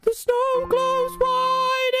storm glows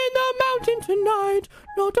wide in the mountain tonight,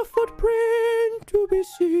 not a footprint to be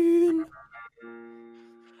seen.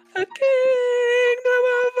 A kingdom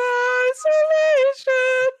of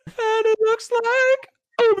isolation, and it looks like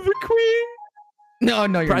I'm the queen. No,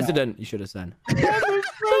 you're President, you should have said. The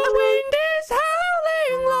wind is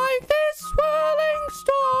howling like this swirling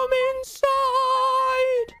storm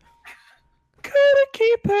inside. Couldn't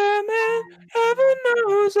keep him in, heaven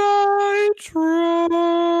knows I tried.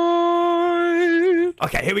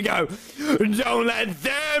 Okay, here we go. Don't let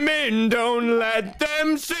them in, don't let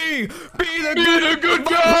them see. Be the good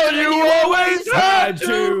girl you always had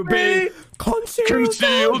to be.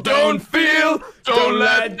 Conceal, don't feel, don't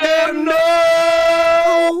let them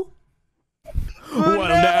know. Well,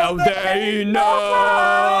 now they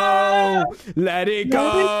know. Let it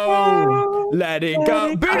go, let it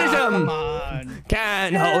go. Buddhism! Come on.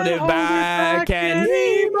 Can't hold it back anymore.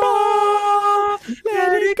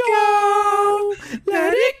 Let it go,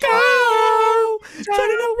 let it go.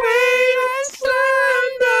 Turn away and slam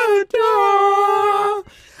the door.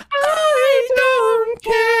 I don't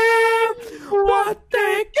care what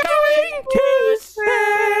they're going to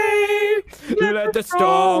say. Let the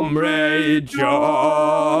storm rage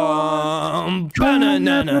on.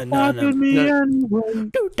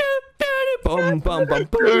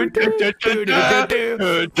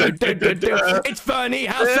 It's funny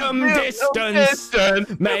how some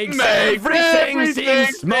distance makes everything seem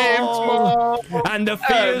small, and the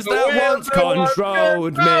fears that once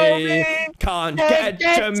controlled me can't get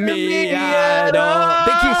to me at all.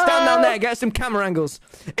 Big Q, stand down there, get some camera angles.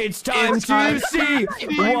 It's time to see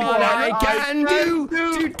what I can do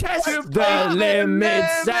to test the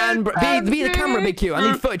limits and be the camera, Big Q. I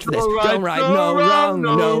need footage for this. Don't right, no wrong,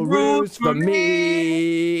 no rules for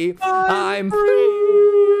me. I'm free.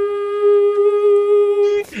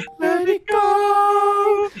 Let it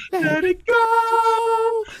go, let it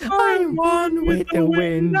go. I'm one with the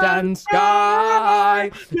wind and sky.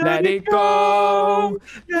 Let it go,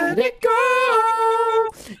 let it go.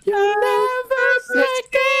 You'll never say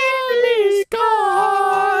it's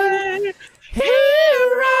gone. Here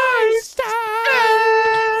I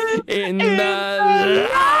stand in the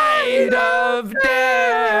light of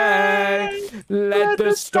day. Let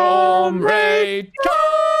the storm rage on.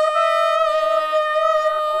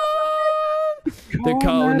 The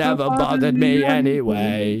cold never bothered me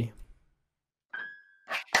anyway.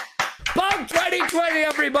 Bug 2020,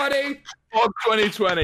 everybody! Bug 2020.